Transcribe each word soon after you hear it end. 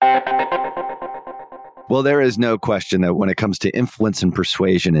Well, there is no question that when it comes to influence and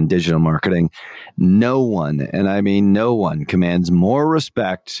persuasion in digital marketing, no one, and I mean no one, commands more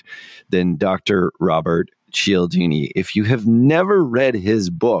respect than Dr. Robert Cialdini. If you have never read his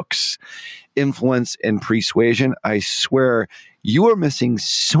books, Influence and Persuasion, I swear you are missing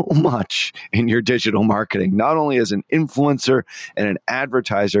so much in your digital marketing, not only as an influencer and an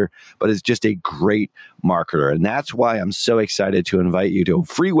advertiser, but as just a great marketer. And that's why I'm so excited to invite you to a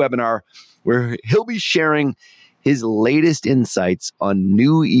free webinar where he'll be sharing his latest insights on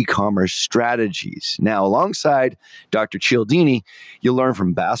new e-commerce strategies. Now, alongside Dr. Cialdini, you'll learn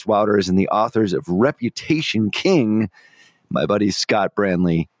from Bass Wouters and the authors of Reputation King, my buddies Scott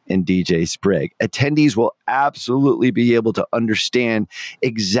Branley and DJ Sprigg. Attendees will absolutely be able to understand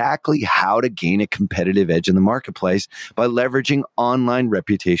exactly how to gain a competitive edge in the marketplace by leveraging online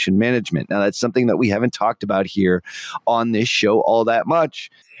reputation management. Now, that's something that we haven't talked about here on this show all that much.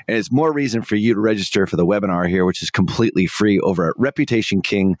 And it's more reason for you to register for the webinar here, which is completely free over at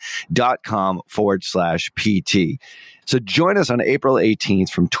reputationking.com/PT. So join us on April 18th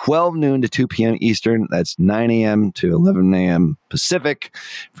from 12 noon to 2 p.m. Eastern. That's 9 a.m. to 11 a.m. Pacific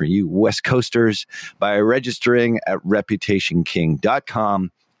for you West Coasters by registering at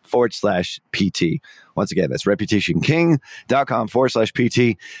reputationking.com/PT. Once again, that's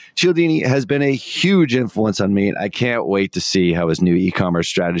reputationking.com/PT. Cialdini has been a huge influence on me, and I can't wait to see how his new e-commerce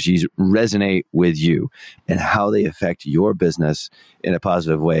strategies resonate with you and how they affect your business in a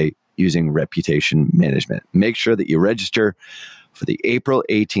positive way using reputation management. Make sure that you register for the April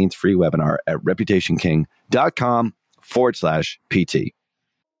 18th free webinar at reputationking.com/PT.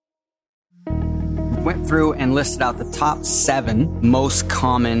 Went through and listed out the top 7 most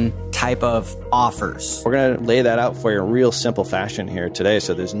common type of offers. We're going to lay that out for you in real simple fashion here today,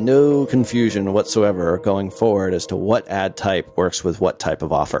 so there's no confusion whatsoever going forward as to what ad type works with what type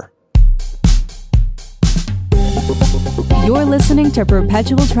of offer. You're listening to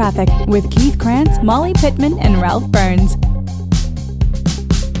Perpetual Traffic with Keith Krantz, Molly Pittman, and Ralph Burns.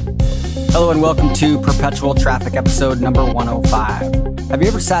 Hello and welcome to Perpetual Traffic episode number 105. Have you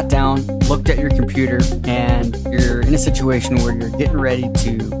ever sat down, looked at your computer, and you're in a situation where you're getting ready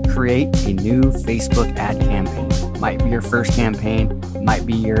to create a new Facebook ad campaign? Might be your first campaign, might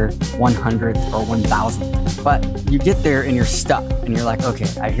be your 100th or 1000th, but you get there and you're stuck and you're like, okay,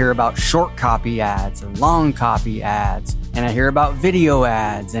 I hear about short copy ads or long copy ads, and I hear about video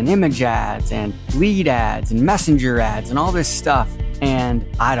ads and image ads and lead ads and messenger ads and all this stuff, and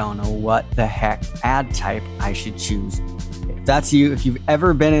I don't know what the heck ad type I should choose. If that's you, if you've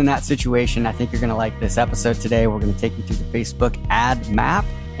ever been in that situation, I think you're going to like this episode today. We're going to take you through the Facebook ad map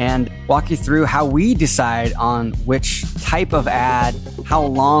and walk you through how we decide on which type of ad, how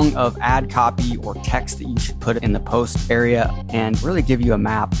long of ad copy or text that you should put in the post area, and really give you a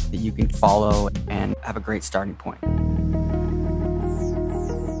map that you can follow and have a great starting point.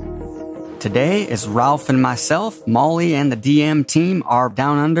 Today is Ralph and myself. Molly and the DM team are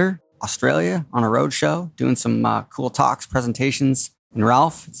down under Australia on a road show, doing some cool talks, presentations. And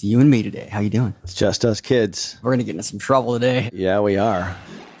Ralph, it's you and me today. How you doing? It's just us kids. We're going to get into some trouble today. Yeah, we are.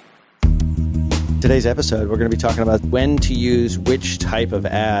 Today's episode, we're going to be talking about when to use which type of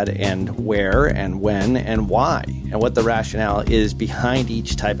ad and where and when and why, and what the rationale is behind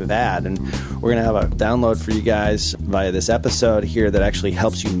each type of ad. And we're going to have a download for you guys via this episode here that actually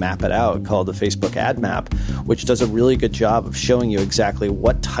helps you map it out, called the Facebook Ad Map, which does a really good job of showing you exactly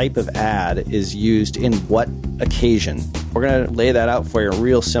what type of ad is used in what occasion. We're going to lay that out for you in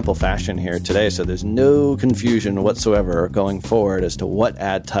real simple fashion here today, so there's no confusion whatsoever going forward as to what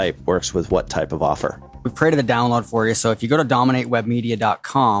ad type works with what type of offer. We've created a download for you. So if you go to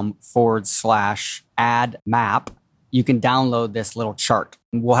dominatewebmedia.com/ad map, you can download this little chart.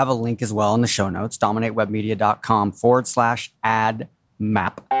 We'll have a link as well in the show notes, dominatewebmedia.com/ad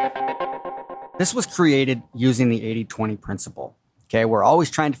map. This was created using the 80-20 principle. Okay, we're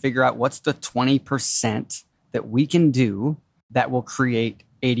always trying to figure out what's the 20% that we can do that will create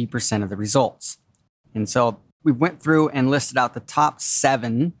 80% of the results. And so we went through and listed out the top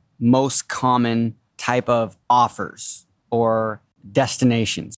 7 most common type of offers or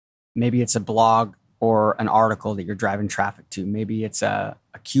destinations. Maybe it's a blog or an article that you're driving traffic to. Maybe it's a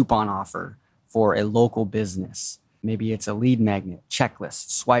coupon offer for a local business. Maybe it's a lead magnet, checklist,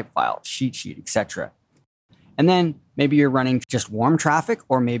 swipe file, cheat sheet, etc. And then maybe you're running just warm traffic,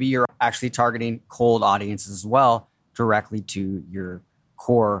 or maybe you're actually targeting cold audiences as well directly to your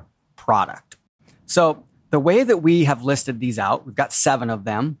core product. So the way that we have listed these out, we've got 7 of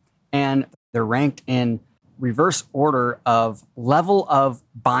them, and they're ranked in reverse order of level of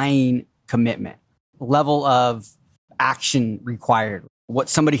buying commitment, level of action required, what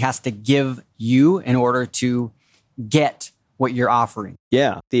somebody has to give you in order to get what you're offering.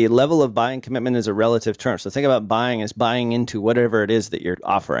 Yeah. The level of buying commitment is a relative term. So think about buying as buying into whatever it is that you're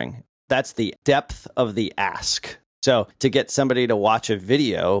offering. That's the depth of the ask. So to get somebody to watch a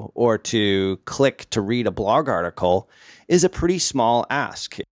video or to click to read a blog article is a pretty small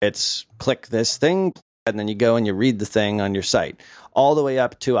ask. It's click this thing, and then you go and you read the thing on your site. All the way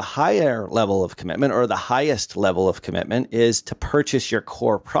up to a higher level of commitment, or the highest level of commitment, is to purchase your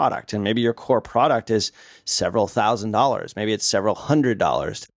core product. And maybe your core product is several $1,000s. Maybe it's several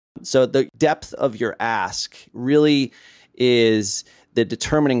 $100s. So the depth of your ask really is the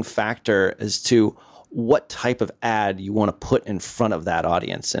determining factor as to what type of ad you want to put in front of that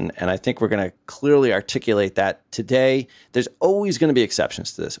audience. And I think we're going to clearly articulate that today. There's always going to be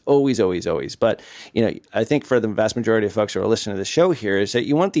exceptions to this. Always, always, always. But, I think for the vast majority of folks who are listening to the show here is that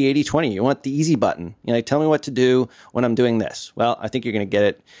you want the 80-20. You want the easy button. Tell me what to do when I'm doing this. Well, I think you're going to get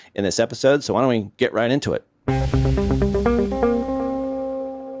it in this episode. So why don't we get right into it?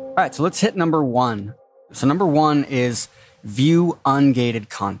 All right, so let's hit number one. So number one is view ungated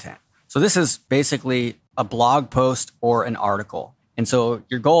content. So this is basically a blog post or an article. And so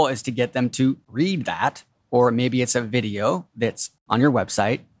your goal is to get them to read that, or maybe it's a video that's on your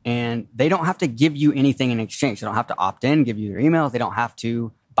website, and they don't have to give you anything in exchange. They don't have to opt in, give you their email. They don't have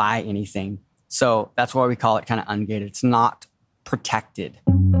to buy anything. So that's why we call it kind of ungated. It's not protected.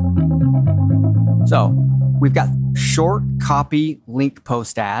 So we've got short copy link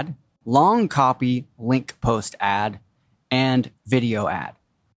post ad, long copy link post ad, and video ad.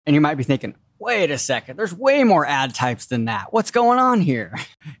 And you might be thinking, wait a second, there's way more ad types than that. What's going on here?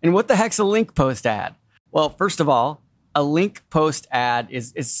 And what the heck's a link post ad? Well, first of all, a link post ad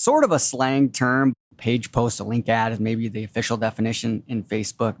is sort of a slang term. Page post, a link ad is maybe the official definition in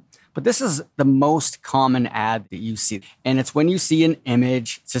Facebook. But this is the most common ad that you see. And it's when you see an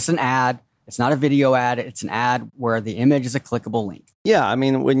image, it's just an ad. It's not a video ad. It's an ad where the image is a clickable link. Yeah, I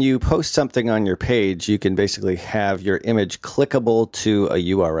mean, when you post something on your page, you can basically have your image clickable to a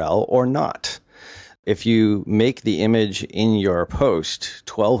URL or not. If you make the image in your post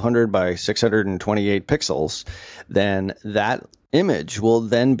 1200 by 628 pixels, then that image will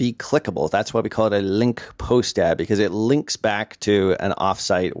then be clickable. That's why we call it a link post ad, because it links back to an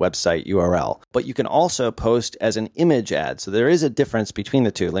offsite website URL. But you can also post as an image ad. So there is a difference between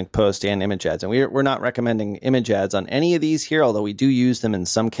the two, link post and image ads. And we're not recommending image ads on any of these here, although we do use them in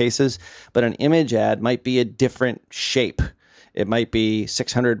some cases. But an image ad might be a different shape. It might be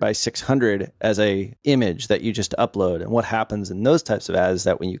 600 by 600 as a image that you just upload. And what happens in those types of ads is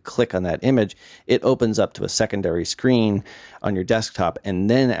that when you click on that image, it opens up to a secondary screen on your desktop. And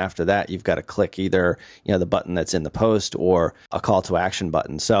then after that, you've got to click either, the button that's in the post or a call to action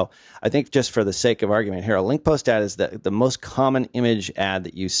button. So I think just for the sake of argument here, a link post ad is the most common image ad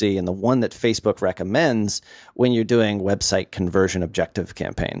that you see, and the one that Facebook recommends when you're doing website conversion objective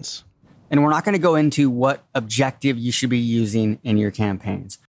campaigns. And we're not going to go into what objective you should be using in your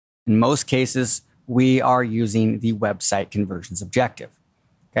campaigns. In most cases, we are using the website conversions objective.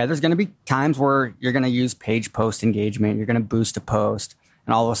 Okay, there's going to be times where you're going to use page post engagement, you're going to boost a post,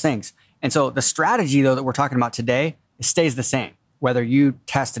 and all those things. And so the strategy, though, that we're talking about today, it stays the same, whether you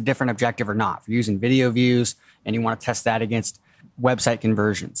test a different objective or not. If you're using video views and you want to test that against website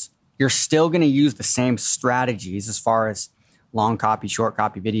conversions, you're still going to use the same strategies as far as long copy, short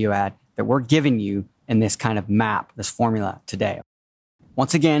copy, video ad that we're giving you in this kind of map, this formula today.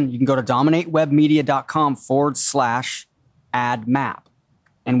 Once again, you can go to dominatewebmedia.com/ad map.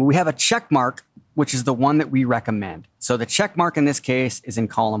 And we have a check mark, which is the one that we recommend. So the check mark in this case is in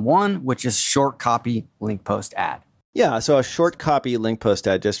column 1, which is short copy link post ad. Yeah, so a short copy link post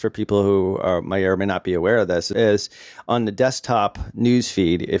ad, just for people who may or may not be aware of this, is on the desktop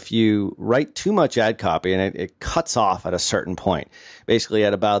newsfeed. If you write too much ad copy and it cuts off at a certain point, basically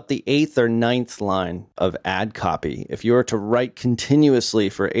at about the 8th or 9th line of ad copy, if you were to write continuously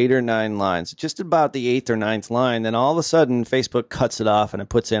for 8 or 9 lines, just about the 8th or 9th line, then all of a sudden Facebook cuts it off and it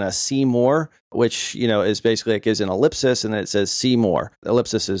puts in a see more, which, is basically, it gives an ellipsis and then it says see more. The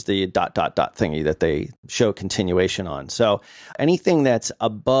ellipsis is the ... thingy that they show continuation on. So anything that's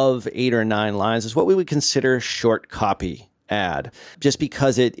above 8 or 9 lines is what we would consider short copy ad, just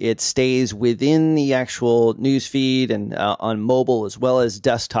because it stays within the actual news feed and on mobile as well as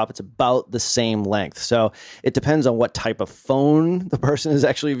desktop. It's about the same length. So it depends on what type of phone the person is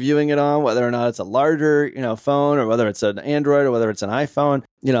actually viewing it on, whether or not it's a larger phone, or whether it's an Android or whether it's an iPhone.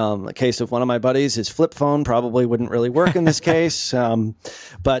 In the case of one of my buddies, his flip phone probably wouldn't really work in this case.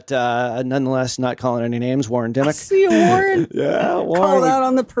 But nonetheless, not calling any names, Warren Dimmock. See you, Warren. Yeah, Warren. Call that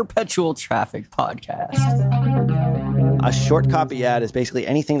on the Perpetual Traffic podcast. A short copy ad is basically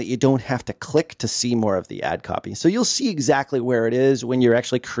anything that you don't have to click to see more of the ad copy. So you'll see exactly where it is when you're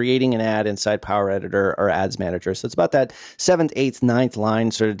actually creating an ad inside Power Editor or Ads Manager. So it's about that 7th, 8th, 9th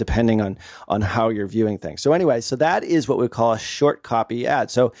line, sort of depending on how you're viewing things. So anyway, so that is what we call a short copy ad.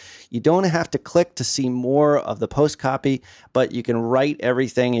 So you don't have to click to see more of the post copy, but you can write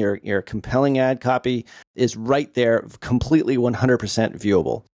everything. Your compelling ad copy is right there, completely 100%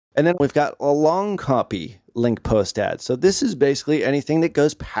 viewable. And then we've got a long copy link post ad. So this is basically anything that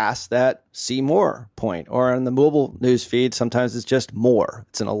goes past that see more point. Or on the mobile news feed, sometimes it's just more.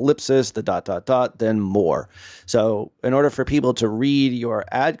 It's an ellipsis, the ... then more. So in order for people to read your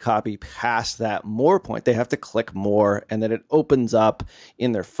ad copy past that more point, they have to click more, and then it opens up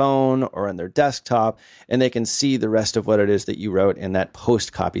in their phone or on their desktop, and they can see the rest of what it is that you wrote in that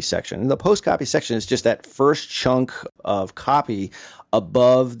post copy section. And the post copy section is just that first chunk of copy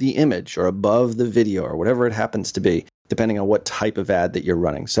above the image or above the video or whatever it happens to be, depending on what type of ad that you're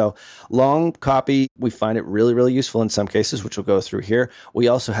running. So long copy, we find it really, really useful in some cases, which we'll go through here. We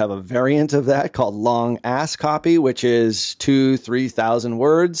also have a variant of that called long ass copy, which is 2,000-3,000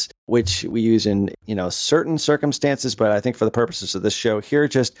 words, which we use in, certain circumstances. But I think for the purposes of this show here,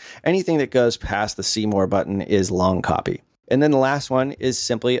 just anything that goes past the see more button is long copy. And then the last one is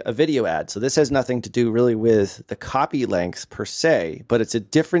simply a video ad. So this has nothing to do really with the copy length per se, but it's a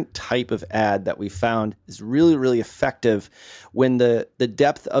different type of ad that we found is really, really effective when the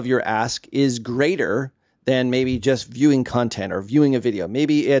depth of your ask is greater than maybe just viewing content or viewing a video.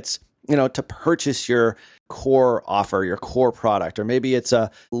 Maybe it's, to purchase your core offer, your core product, or maybe it's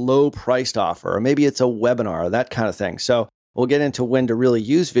a low priced offer, or maybe it's a webinar, that kind of thing. So we'll get into when to really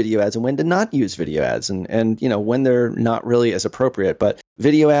use video ads and when to not use video ads and when they're not really as appropriate. But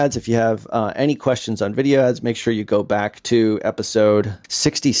video ads, if you have any questions on video ads, make sure you go back to episode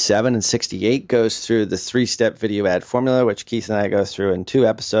 67 and 68, goes through the 3-step video ad formula, which Keith and I go through in 2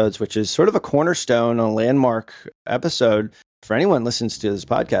 episodes, which is sort of a cornerstone, a landmark episode for anyone listens to this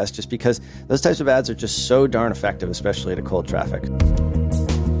podcast, just because those types of ads are just so darn effective, especially to cold traffic.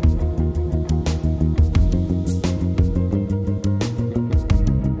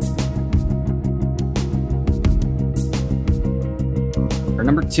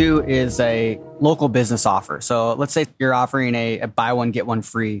 Number 2 is a local business offer. So let's say you're offering a buy one, get one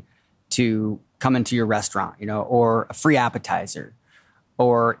free to come into your restaurant, or a free appetizer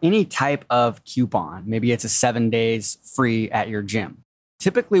or any type of coupon. Maybe it's a 7 days free at your gym.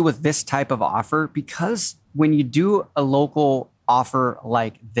 Typically with this type of offer, because when you do a local offer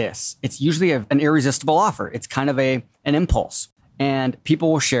like this, it's usually an irresistible offer. It's kind of an impulse. And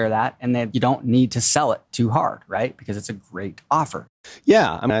people will share that, and then you don't need to sell it too hard, right? Because it's a great offer.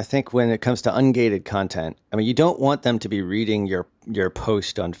 Yeah. I think when it comes to ungated content, you don't want them to be reading your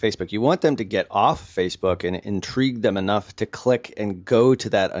post on Facebook. You want them to get off Facebook and intrigue them enough to click and go to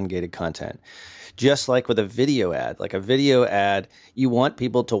that ungated content. Just like with a video ad, you want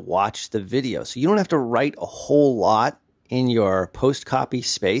people to watch the video. So you don't have to write a whole lot in your post copy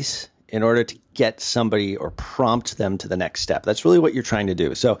space in order to get somebody or prompt them to the next step. That's really what you're trying to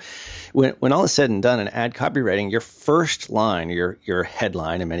do. So when all is said and done in ad copywriting, your first line, your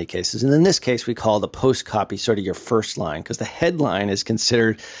headline in many cases, and in this case, we call the post copy sort of your first line, because the headline is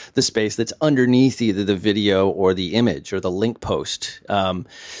considered the space that's underneath either the video or the image or the link post.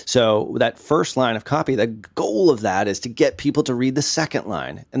 So that first line of copy, the goal of that is to get people to read the second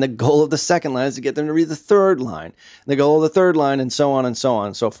line. And the goal of the second line is to get them to read the third line. And the goal of the third line, and so on and so on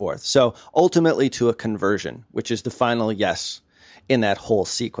and so forth. So ultimately to a conversion, which is the final yes in that whole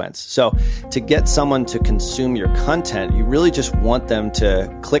sequence. So to get someone to consume your content, you really just want them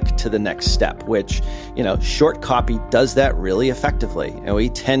to click to the next step, which, short copy does that really effectively. And we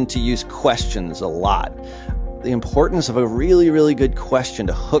tend to use questions a lot. The importance of a really, really good question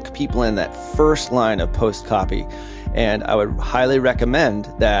to hook people in that first line of post copy. And I would highly recommend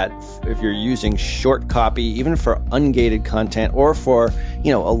that if you're using short copy, even for ungated content or for,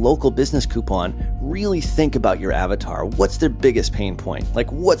 a local business coupon, really think about your avatar. What's their biggest pain point? Like,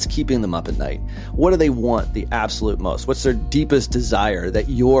 what's keeping them up at night? What do they want the absolute most? What's their deepest desire that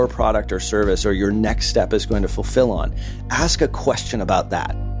your product or service or your next step is going to fulfill on? Ask a question about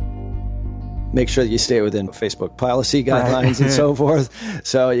that. Make sure that you stay within Facebook policy guidelines and so forth.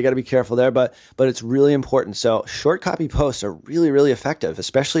 So you got to be careful there, but it's really important. So short copy posts are really, really effective,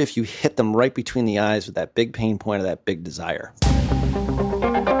 especially if you hit them right between the eyes with that big pain point or that big desire.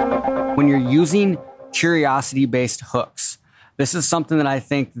 When you're using curiosity-based hooks, this is something that I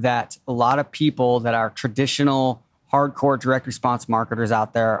think that a lot of people that are traditional hardcore direct response marketers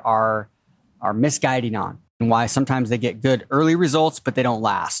out there are misguiding on, and why sometimes they get good early results, but they don't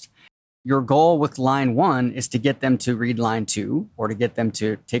last. Your goal with line 1 is to get them to read line 2 or to get them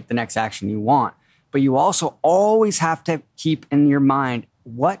to take the next action you want. But you also always have to keep in your mind,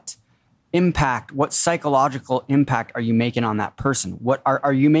 what psychological impact are you making on that person? What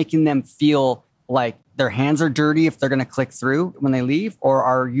are you making them feel like their hands are dirty if they're going to click through when they leave? Or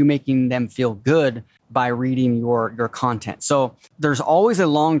are you making them feel good by reading your content? So there's always a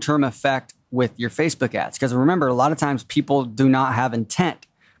long-term effect with your Facebook ads. Because remember, a lot of times people do not have intent.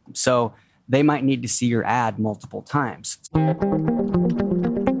 So they might need to see your ad multiple times.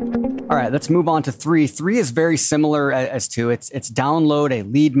 All right, let's move on to 3. 3 is very similar as 2. It's download a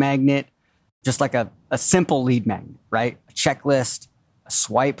lead magnet, just like a simple lead magnet, right? A checklist, a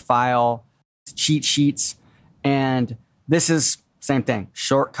swipe file, cheat sheets. And this is same thing,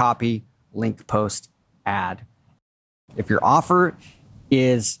 short copy, link post, ad. If your offer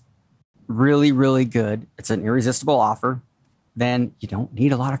is really, really good, it's an irresistible offer, then you don't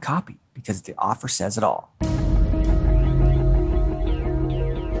need a lot of copy because the offer says it all.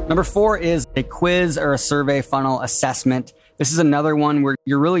 Number 4 is a quiz or a survey funnel assessment. This is another one where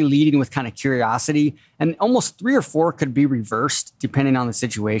you're really leading with kind of curiosity, and almost 3 or 4 could be reversed depending on the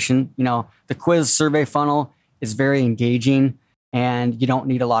situation. You know, the quiz survey funnel is very engaging and you don't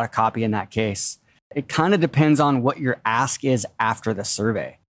need a lot of copy in that case. It kind of depends on what your ask is after the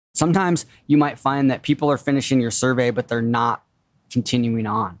survey. Sometimes you might find that people are finishing your survey, but they're not continuing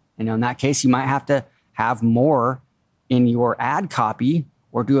on. And in that case, you might have to have more in your ad copy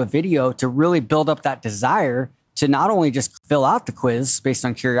or do a video to really build up that desire to not only just fill out the quiz based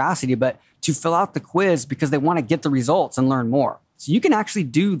on curiosity, but to fill out the quiz because they want to get the results and learn more. So you can actually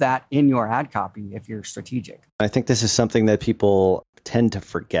do that in your ad copy if you're strategic. I think this is something that people tend to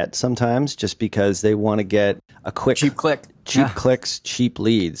forget sometimes just because they want to get a quick cheap click, clicks, cheap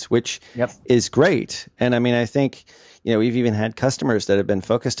leads, which is great. And I mean, I think, we've even had customers that have been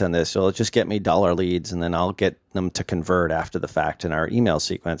focused on this. So it'll just get me dollar leads and then I'll get them to convert after the fact in our email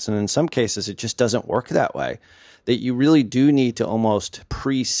sequence. And in some cases, it just doesn't work that way. That you really do need to almost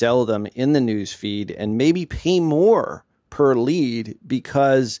pre-sell them in the news feed and maybe pay more per lead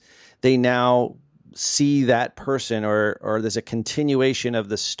because they now see that person or there's a continuation of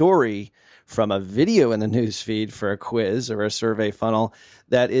the story from a video in the newsfeed for a quiz or a survey funnel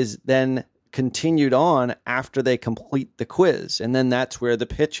that is then continued on after they complete the quiz. And then that's where the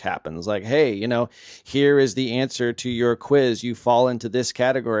pitch happens. Like, hey, here is the answer to your quiz. You fall into this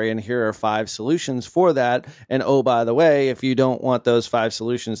category and here are 5 solutions for that. And oh, by the way, if you don't want those 5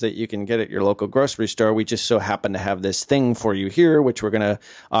 solutions that you can get at your local grocery store, we just so happen to have this thing for you here, which we're going to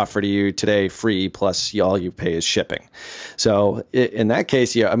offer to you today free, plus all you pay is shipping. So in that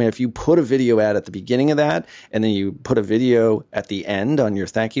case, if you put a video ad at the beginning of that, and then you put a video at the end on your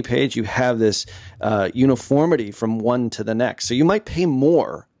thank you page, you have this uniformity from one to the next. So you might pay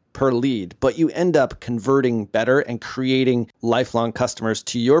more per lead, but you end up converting better and creating lifelong customers.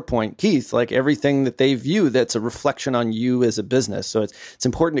 To your point, Keith, like everything that they view, that's a reflection on you as a business. So it's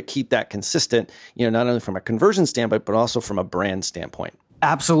important to keep that consistent, not only from a conversion standpoint, but also from a brand standpoint.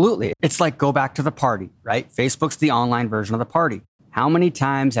 Absolutely. It's like go back to the party, right? Facebook's the online version of the party. How many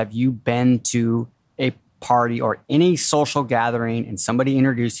times have you been to a party or any social gathering and somebody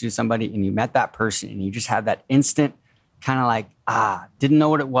introduced you to somebody and you met that person and you just had that instant kind of like, didn't know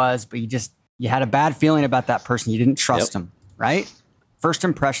what it was, but you had a bad feeling about that person. You didn't trust them, right? First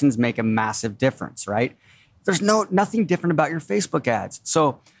impressions make a massive difference, right? There's nothing different about your Facebook ads.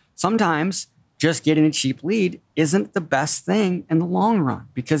 So sometimes just getting a cheap lead isn't the best thing in the long run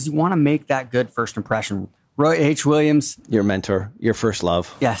because you want to make that good first impression. Roy H. Williams. Your mentor, your first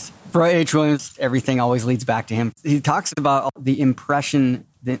love. Yes. Roy H. Williams, everything always leads back to him. He talks about the impression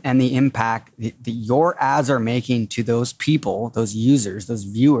and the impact that your ads are making to those people, those users, those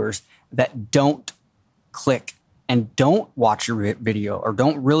viewers that don't click and don't watch your video or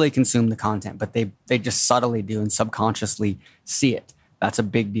don't really consume the content, but they just subtly do and subconsciously see it. That's a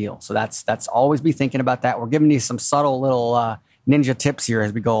big deal. So that's always be thinking about that. We're giving you some subtle little ninja tips here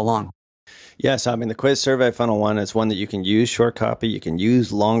as we go along. Yes, the quiz survey funnel one is one that you can use short copy, you can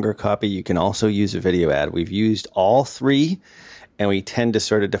use longer copy, you can also use a video ad. We've used all 3, and we tend to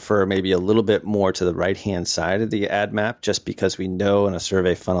sort of defer maybe a little bit more to the right-hand side of the ad map just because we know in a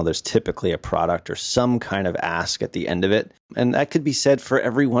survey funnel there's typically a product or some kind of ask at the end of it. And that could be said for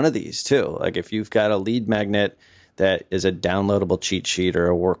every one of these too. Like if you've got a lead magnet that is a downloadable cheat sheet or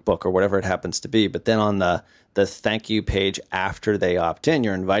a workbook or whatever it happens to be. But then on the the thank you page after they opt in.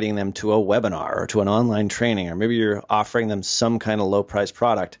 You're inviting them to a webinar or to an online training, or maybe you're offering them some kind of low price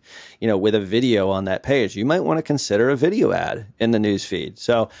product, with a video on that page. You might want to consider a video ad in the news feed.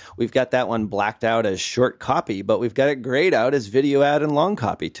 So we've got that one blacked out as short copy, but we've got it grayed out as video ad and long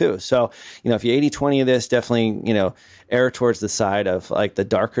copy too. So, if you 80-20 of this, definitely, err towards the side of like the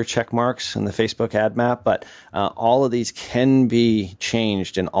darker check marks in the Facebook ad map. But all of these can be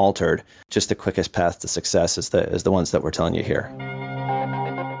changed and altered. Just the quickest path to success is the ones that we're telling you here.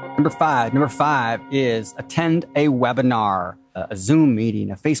 Number five is attend a webinar, a Zoom meeting,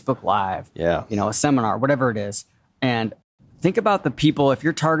 a Facebook Live, a seminar, whatever it is. And think about the people. If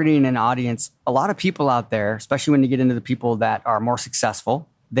you're targeting an audience, a lot of people out there, especially when you get into the people that are more successful,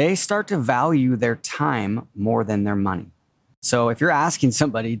 they start to value their time more than their money. So if you're asking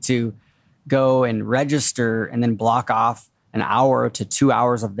somebody to go and register and then block off an hour to 2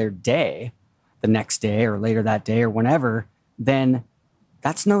 hours of their day the next day or later that day or whenever, then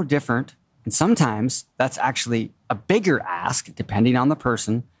that's no different. And sometimes that's actually a bigger ask, depending on the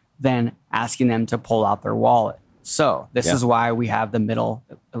person, than asking them to pull out their wallet. So this is why we have the middle,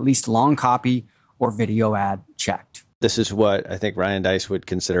 at least long copy or video ad checked. This is what I think Ryan Deiss would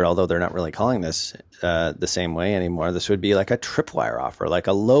consider, although they're not really calling this the same way anymore. This would be like a tripwire offer, like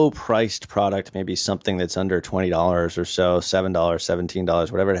a low-priced product, maybe something that's under $20 or so, $7,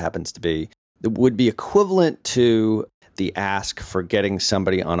 $17, whatever it happens to be. It would be equivalent to the ask for getting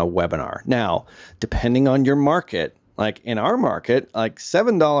somebody on a webinar. Now, depending on your market, like in our market, like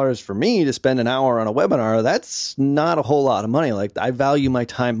 $7 for me to spend an hour on a webinar, that's not a whole lot of money. Like I value my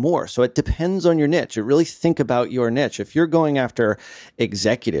time more. So it depends on your niche. You really think about your niche. If you're going after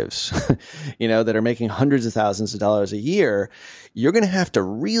executives, that are making hundreds of thousands of dollars a year, you're going to have to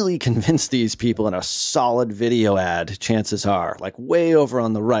really convince these people in a solid video ad, chances are, like way over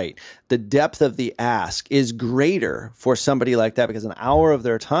on the right. The depth of the ask is greater for somebody like that because an hour of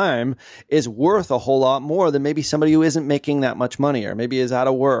their time is worth a whole lot more than maybe somebody who isn't making that much money, or maybe is out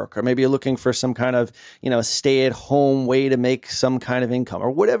of work, or maybe you're looking for some kind of, stay-at-home way to make some kind of income,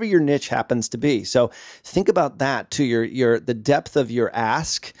 or whatever your niche happens to be. So think about that too. The depth of your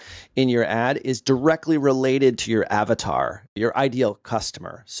ask in your ad is directly related to your avatar, your ideal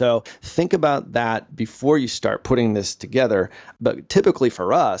customer. So think about that before you start putting this together. But typically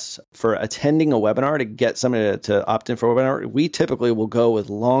for us, for attending a webinar, to get somebody to opt in for a webinar, we typically will go with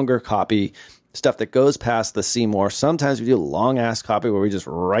longer copy, stuff that goes past the see more. Sometimes we do long ass copy where we just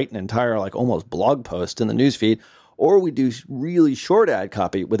write an entire like almost blog post in the newsfeed, or we do really short ad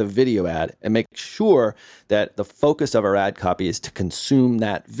copy with a video ad and make sure that the focus of our ad copy is to consume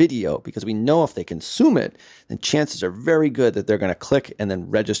that video, because we know if they consume it, then chances are very good that they're going to click and then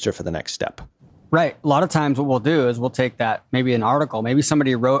register for the next step. Right. A lot of times what we'll do is we'll take that, maybe an article, maybe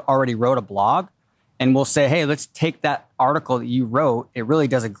somebody already wrote a blog, and we'll say, hey, let's take that article that you wrote. It really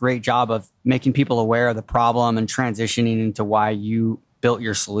does a great job of making people aware of the problem and transitioning into why you built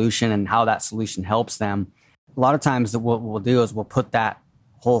your solution and how that solution helps them. A lot of times what we'll do is we'll put that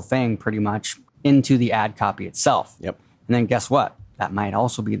whole thing pretty much into the ad copy itself. Yep. And then guess what? That might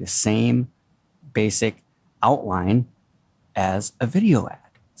also be the same basic outline as a video ad.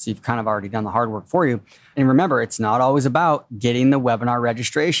 So you've kind of already done the hard work for you. And remember, it's not always about getting the webinar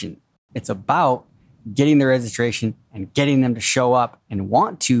registration. It's about getting the registration and getting them to show up and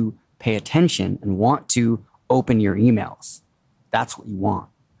want to pay attention and want to open your emails. That's what you want.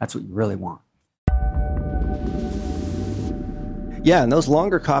 That's what you really want. Yeah, and those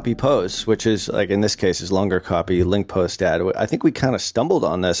longer copy posts, which is like in this case is longer copy link post ad. I think we kind of stumbled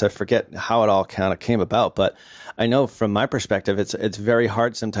on this. I forget how it all kind of came about, but I know from my perspective, it's very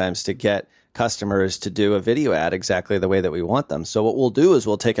hard sometimes to get customers to do a video ad exactly the way that we want them. So what we'll do is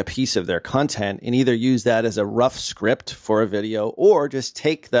we'll take a piece of their content and either use that as a rough script for a video, or just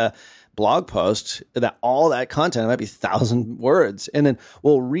take the blog post, that all that content, it might be 1,000 words, and then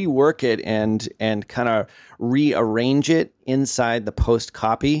we'll rework it and kind of rearrange it inside the post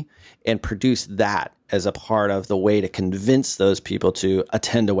copy and produce that as a part of the way to convince those people to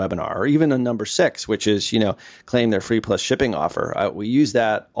attend a webinar, or even a number 6, which is, claim their free plus shipping offer. We use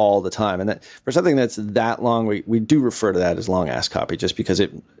that all the time. And that, for something that's that long, we do refer to that as long ass copy, just because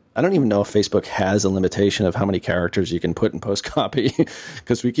I don't even know if Facebook has a limitation of how many characters you can put in post copy,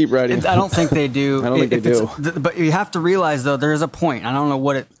 because we keep writing. I don't think they do. I don't think they do. But you have to realize, though, there is a point. I don't know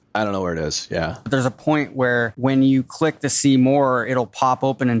where it is. Yeah. There's a point where when you click to see more, it'll pop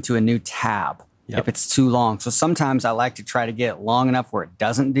open into a new tab. Yep. If it's too long. So sometimes I like to try to get it long enough where it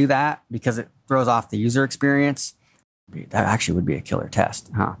doesn't do that, because it throws off the user experience. That actually would be a killer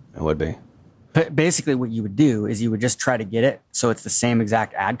test, huh? It would be. But basically what you would do is you would just try to get it so it's the same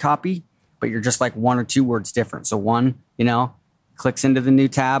exact ad copy, but you're just like 1 or 2 words different. So one, clicks into the new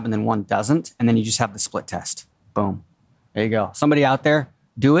tab and then one doesn't. And then you just have the split test. Boom. There you go. Somebody out there,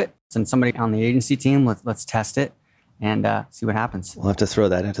 do it. And somebody on the agency team, let's test it and see what happens. We'll have to throw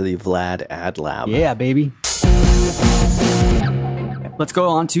that into the Vlad Ad Lab. Yeah, baby. Let's go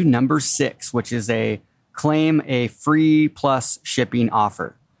on to number 6, which is claim a free plus shipping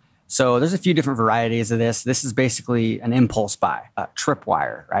offer. So there's a few different varieties of this. This is basically an impulse buy, a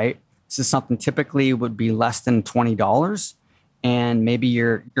tripwire, right? This is something typically would be less than $20. And maybe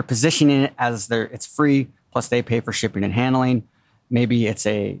you're positioning it as it's free, plus they pay for shipping and handling. Maybe it's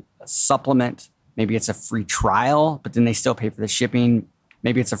a supplement. Maybe it's a free trial, but then they still pay for the shipping.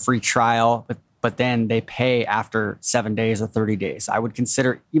 Maybe it's a free trial, but then they pay after 7 days or 30 days. I would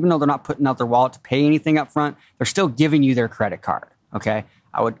consider, even though they're not putting out their wallet to pay anything up front, they're still giving you their credit card, okay?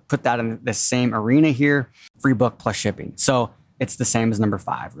 I would put that in the same arena here, free book plus shipping. So it's the same as number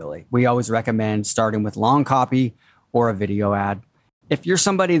 5, really. We always recommend starting with long copy or a video ad. If you're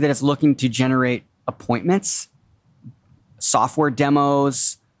somebody that is looking to generate appointments, software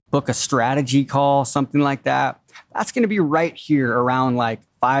demos, book a strategy call, something like that, that's going to be right here around like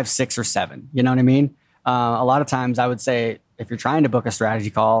 5, 6, or 7. You know what I mean? A lot of times I would say if you're trying to book a strategy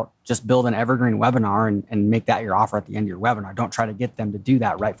call, just build an evergreen webinar and make that your offer at the end of your webinar. Don't try to get them to do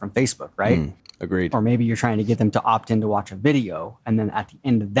that right from Facebook, right? Agreed. Or maybe you're trying to get them to opt in to watch a video. And then at the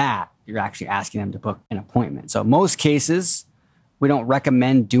end of that, you're actually asking them to book an appointment. So most cases, we don't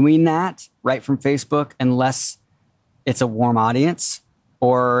recommend doing that right from Facebook unless it's a warm audience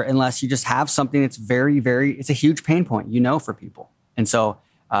or unless you just have something that's it's a huge pain point, for people. And so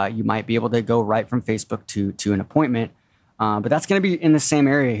you might be able to go right from Facebook to an appointment. But that's going to be in the same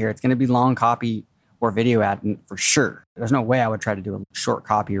area here. It's going to be long copy or video ad for sure. There's no way I would try to do a short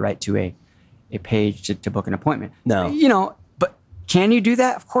copy right to a page to book an appointment. No. But can you do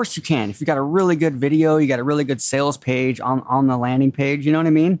that? Of course you can. If you got a really good video, you got a really good sales page on the landing page, you know what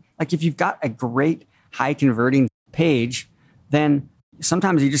I mean? Like if you've got a great high converting page, then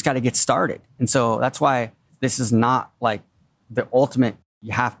sometimes you just got to get started. And so that's why this is not like the ultimate,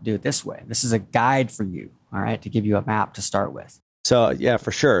 you have to do it this way. This is a guide for you, all right, to give you a map to start with. So, yeah,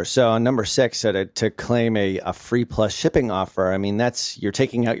 for sure. So on number 6, so to claim a free plus shipping offer, I mean, you're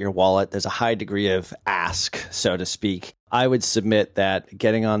taking out your wallet. There's a high degree of ask, so to speak. I would submit that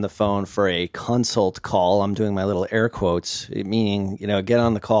getting on the phone for a consult call, I'm doing my little air quotes, meaning, get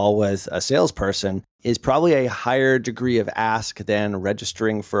on the call with a salesperson, is probably a higher degree of ask than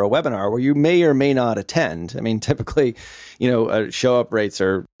registering for a webinar where you may or may not attend. I mean, typically, show up rates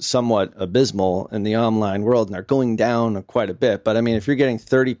are somewhat abysmal in the online world and are going down quite a bit. But I mean, if you're getting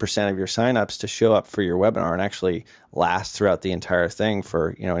 30% of your signups to show up for your webinar and actually last throughout the entire thing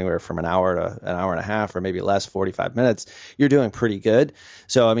for, anywhere from an hour to an hour and a half or maybe less, 45 minutes, you're doing pretty good.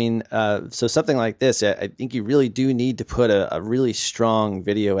 So, I mean, so something like this, I think you really do need to put a really strong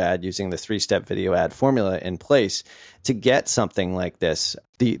video ad using the 3-step video ad formula in place to get something like this.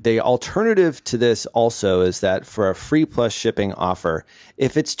 The alternative to this also is that for a free plus shipping offer,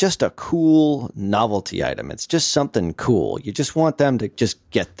 if it's just a cool novelty item, it's just something cool. You just want them to just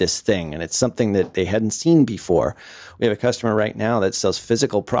get this thing, and it's something that they hadn't seen before. We have a customer right now that sells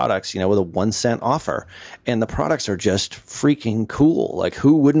physical products, with a 1-cent offer, and the products are just freaking cool. Like,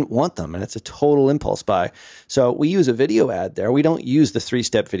 who wouldn't want them? And it's a total impulse buy. So we use a video ad there. We don't use the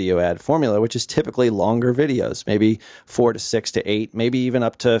 3-step video ad formula, which is typically longer videos, maybe 4 to 6 to 8, maybe even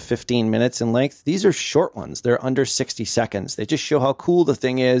up to 15 minutes in length. These are short ones. They're under 60 seconds. They just show how cool the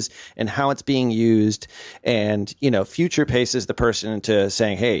thing is and how it's being used, and, future paces the person into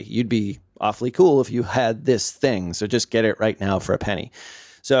saying, hey, you'd be awfully cool if you had this thing. So just get it right now for a penny.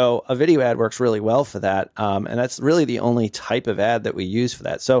 So a video ad works really well for that. And that's really the only type of ad that we use for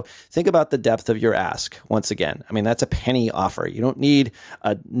that. So think about the depth of your ask. Once again, I mean, that's a penny offer. You don't need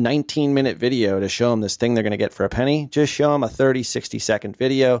a 19-minute video to show them this thing they're going to get for a penny. Just show them a 30, 60-second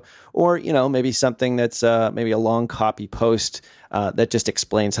video, or, maybe something that's maybe a long copy post that just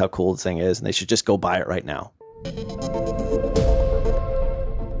explains how cool the thing is, and they should just go buy it right now.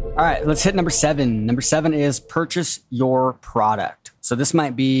 All right, let's hit number 7. Number 7 is purchase your product. So this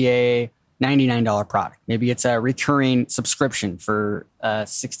might be a $99 product. Maybe it's a recurring subscription for a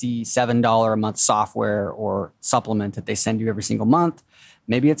 $67 a month software or supplement that they send you every single month.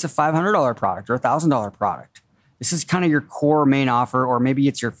 Maybe it's a $500 product or a $1,000 product. This is kind of your core main offer, or maybe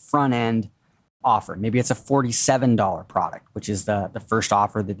it's your front end offer. Maybe it's a $47 product, which is the first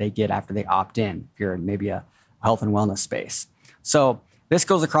offer that they get after they opt in, if you're in maybe a health and wellness space. So this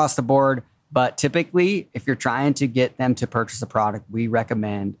goes across the board, but typically, if you're trying to get them to purchase a product, we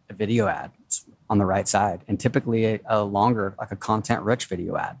recommend a video ad on the right side, and typically a longer, like a content-rich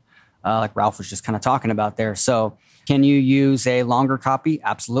video ad. like Ralph was just kind of talking about there. So can you use a longer copy?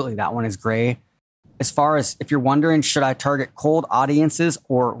 Absolutely. That one is great. As far as if you're wondering, should I target cold audiences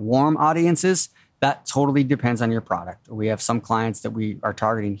or warm audiences? That totally depends on your product. We have some clients that we are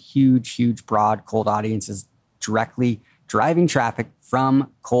targeting huge, broad cold audiences, directly driving traffic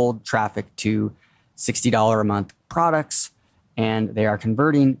from cold traffic to $60 a month products. And they are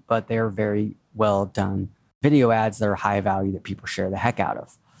converting, but they're very well done video ads that are high value that people share the heck out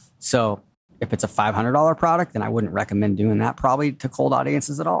of. So if it's a $500 product, then I wouldn't recommend doing that probably to cold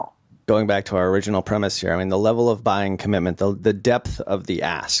audiences at all. Going back to our original premise here, I mean, the level of buying commitment, the depth of the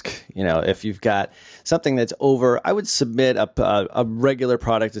ask, if you've got something that's over, I would submit a regular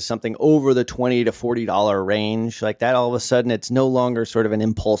product as something over the $20 to $40 range like that. All of a sudden, it's no longer sort of an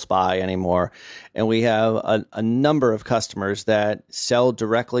impulse buy anymore. And we have a number of customers that sell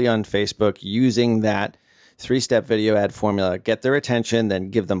directly on Facebook using that 3-step video ad formula, get their attention, then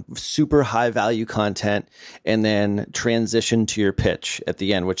give them super high value content, and then transition to your pitch at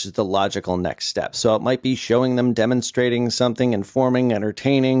the end, which is the logical next step. So it might be showing them, demonstrating something, informing,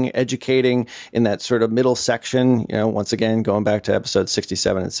 entertaining, educating in that sort of middle section, once again, going back to episode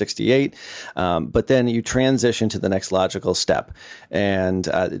 67 and 68. But then you transition to the next logical step. And,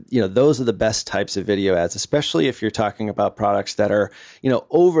 those are the best types of video ads, especially if you're talking about products that are,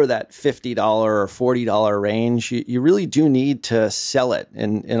 over that $50 or $40 range. You really do need to sell it.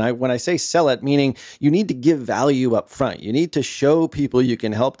 And when I say sell it, meaning you need to give value up front. You need to show people you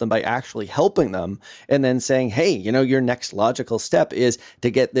can help them by actually helping them and then saying, hey, your next logical step is to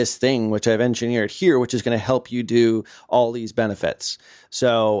get this thing, which I've engineered here, which is going to help you do all these benefits.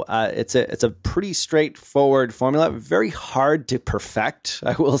 So it's a pretty straightforward formula, very hard to perfect.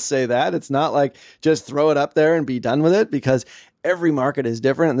 I will say that. It's not like just throw it up there and be done with it, because every market is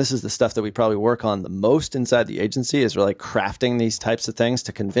different. And this is the stuff that we probably work on the most inside the agency, is really crafting these types of things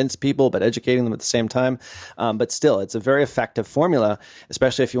to convince people, but educating them at the same time. But still, it's a very effective formula,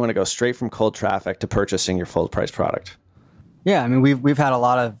 especially if you want to go straight from cold traffic to purchasing your full price product. Yeah. I mean, we've had a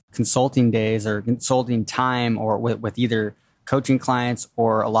lot of consulting days or consulting time or with either coaching clients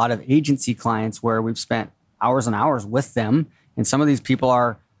or a lot of agency clients where we've spent hours and hours with them. And some of these people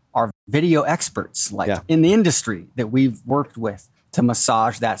are video experts in the industry that we've worked with to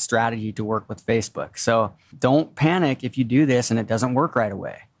massage that strategy to work with Facebook. So don't panic if you do this and it doesn't work right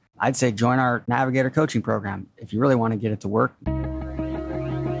away. I'd say join our Navigator coaching program if you really want to get it to work.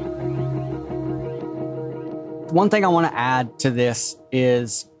 One thing I want to add to this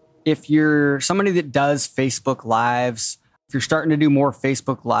is if you're somebody that does Facebook Lives, if you're starting to do more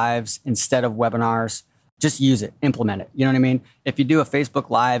Facebook Lives instead of webinars, just use it, implement it. You know what I mean? If you do a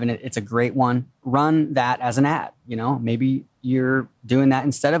Facebook Live and it's a great one, run that as an ad. Maybe you're doing that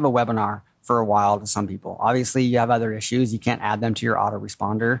instead of a webinar for a while to some people. Obviously, you have other issues. You can't add them to your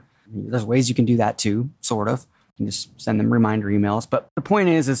autoresponder. There's ways you can do that too, sort of. You can just send them reminder emails. But the point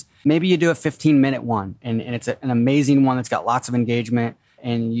is maybe you do a 15-minute one and it's an amazing one that's got lots of engagement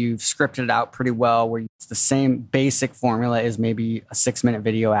and you've scripted it out pretty well where it's the same basic formula as maybe a 6-minute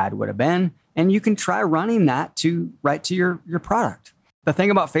video ad would have been. And you can try running that right to your product. The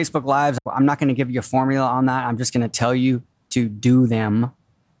thing about Facebook Lives, I'm not going to give you a formula on that. I'm just going to tell you to do them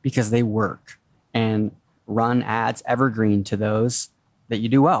because they work, and run ads evergreen to those that you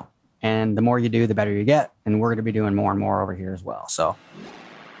do well. And the more you do, the better you get. And we're going to be doing more and more over here as well. So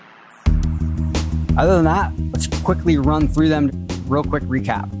other than that, let's quickly run through them. Real quick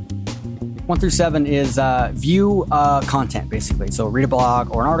recap. 1 through 7 is view content, basically. So read a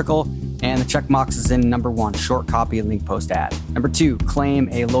blog or an article. And the check box is in number 1, short copy and link post ad. Number 2, claim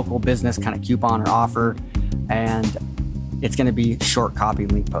a local business kind of coupon or offer. And it's going to be short copy,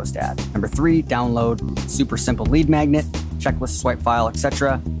 link post ad. Number 3, download super simple lead magnet, checklist, swipe file,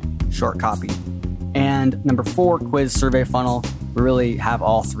 etc. Short copy. And number 4, quiz survey funnel. We really have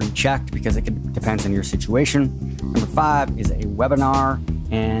all 3 checked because it depends on your situation. Number 5 is a webinar,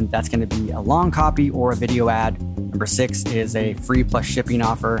 and that's going to be a long copy or a video ad. Number 6 is a free plus shipping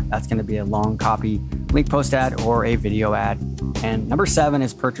offer. That's going to be a long copy link post ad or a video ad. And number 7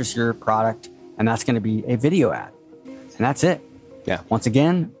 is purchase your product, and that's going to be a video ad. And that's it. Yeah. Once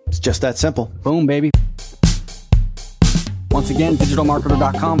again, it's just that simple. Boom, baby. Once again,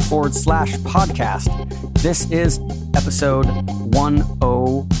 digitalmarketer.com/podcast. This is episode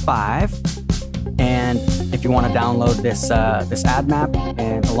 105. And if you want to download this ad map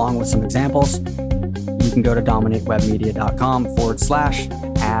and along with some examples, you can go to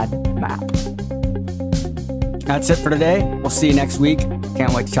dominatewebmedia.com/ad map. That's it for today. We'll see you next week.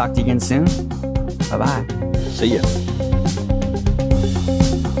 Can't wait to talk to you again soon. Bye-bye. See ya.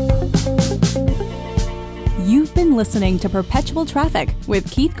 You've been been listening to Perpetual Traffic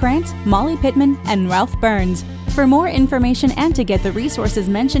with Keith Krantz, Molly Pittman, and Ralph Burns. For more information and to get the resources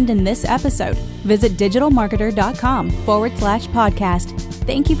mentioned in this episode, visit digitalmarketer.com/podcast.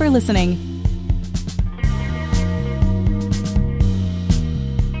 Thank you for listening.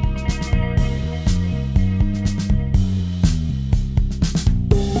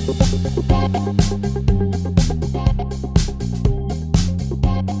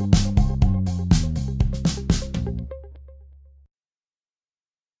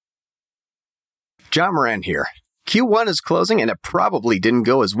 John Moran here. Q1 is closing and it probably didn't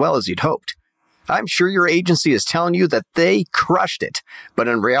go as well as you'd hoped. I'm sure your agency is telling you that they crushed it, but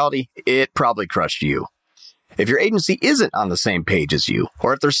in reality, it probably crushed you. If your agency isn't on the same page as you,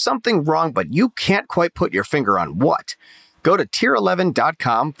 or if there's something wrong but you can't quite put your finger on what, go to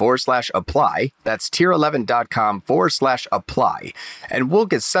tier11.com/apply. That's tier11.com/apply. And we'll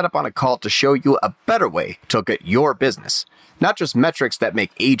get set up on a call to show you a better way to look at your business, not just metrics that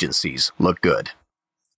make agencies look good.